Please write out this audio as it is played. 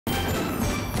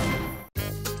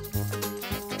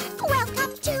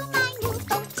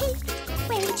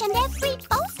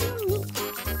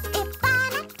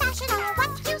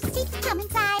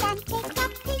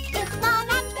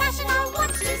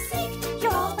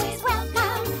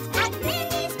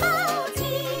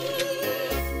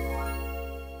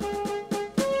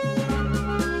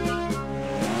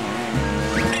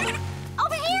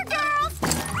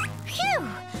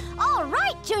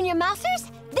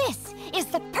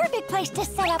place to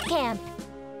set up camp.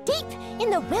 Deep in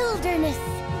the wilderness.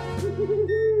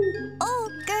 Oh,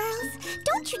 girls,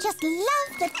 don't you just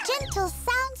love the gentle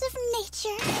sounds of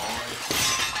nature?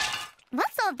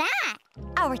 What's all that?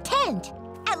 Our tent.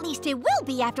 At least it will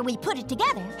be after we put it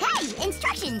together. Hey,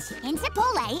 instructions. Insert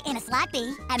pole A in a slot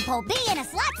B and pole B in a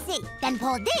slot C. Then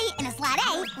pole D in a slot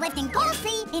A, lifting pole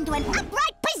C into an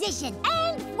upright position.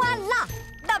 And voila!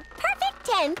 The perfect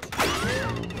tent.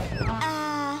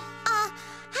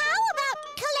 How about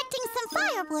collecting some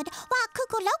firewood while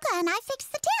Cuculoca and I fix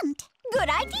the tent? Good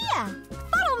idea.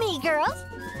 Follow me, girls.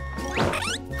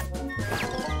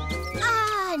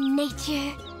 Ah,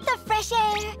 nature. The fresh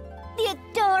air. The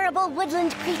adorable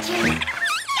woodland creatures.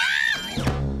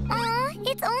 Aw,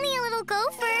 it's only a little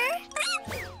gopher.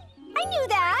 I knew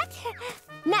that.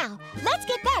 Now, let's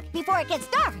get back before it gets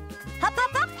dark. Hop,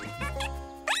 hop, hop.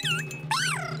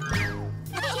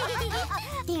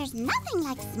 There's nothing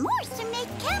like s'mores to make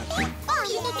camping fun.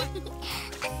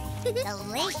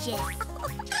 Delicious.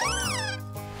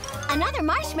 Another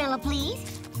marshmallow,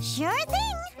 please. Sure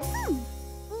thing.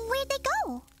 Where'd they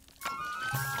go?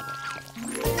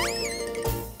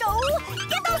 Oh,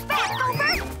 get those back,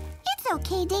 Gopher! It's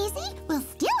okay, Daisy. We'll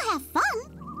still have fun.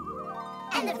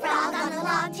 And the frog on the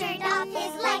log turned off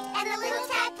his light, and the little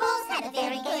tadpoles had a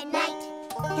very good night.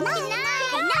 Good night.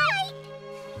 Good night.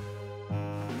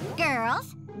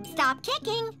 Girls, stop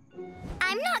kicking.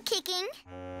 I'm not kicking.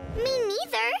 Me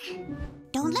neither.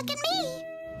 Don't look at me.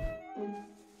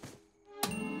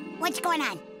 What's going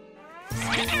on?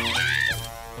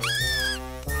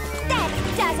 That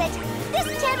does it. This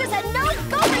tent is a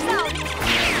no-gopher zone.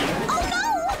 Oh no,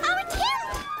 our tent!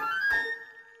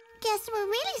 Guess we're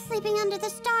really sleeping under the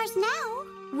stars now.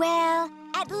 Well,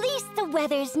 at least the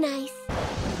weather's nice.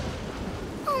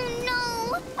 Oh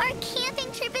no, our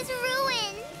camping trip is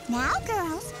ruined. Now,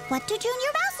 girls, what do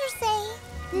Junior Mousers say?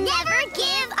 Never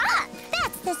give up.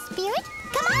 That's the spirit.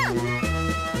 Come on.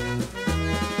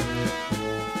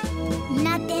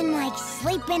 Nothing like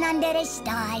sleeping under the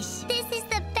stars. This is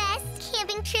the best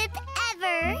camping trip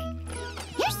ever.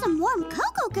 Here's some warm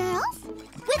cocoa, girls.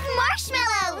 With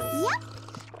marshmallows. Yep.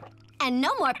 And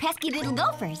no more pesky little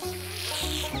gophers.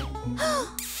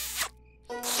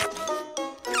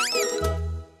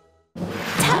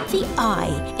 Tap the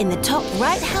I in the top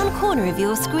right-hand corner of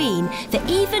your screen for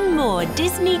even more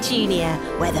Disney Junior,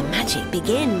 where the magic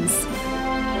begins.